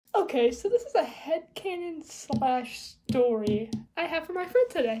Okay, so this is a headcanon slash story I have for my friend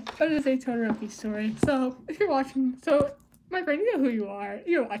today. It is a Todoroki story. So, if you're watching, my friend, you know who you are.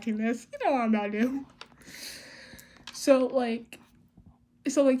 You're watching this. You know what I'm about to do. So, you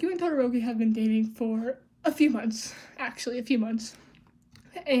and Todoroki have been dating for a few months. Actually, a few months.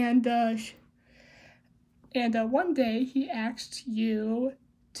 And one day he asked you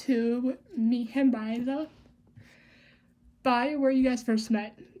to meet him by where you guys first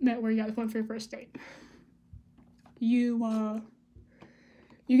met where you guys went for your first date. You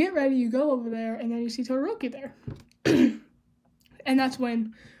get ready, you go over there, and then you see Todoroki there. And that's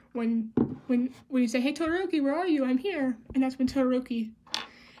when you say, "Hey Todoroki, where are you? I'm here." And that's when Todoroki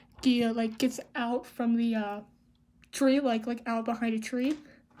gets out from the tree, like out behind a tree,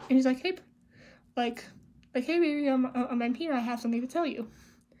 and he's like, "Hey, hey baby, I'm here. I have something to tell you."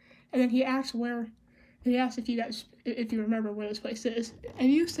 And then he asks if you remember where this place is,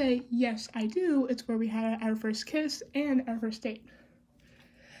 and you say, "Yes, I do. It's where we had our first kiss and our first date."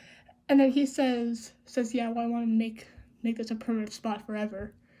 And then he says, "Yeah, well, I want to make this a permanent spot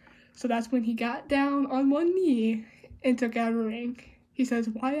forever." So that's when he got down on one knee and took out a ring. He says,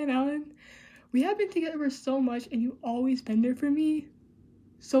 "Why, Aunt Ellen? We have been together for so much, and you've always been there for me.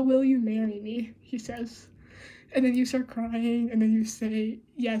 So will you marry me?" he says. And then you start crying, and then you say,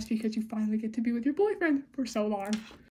 "Yes, because you finally get to be with your boyfriend for so long."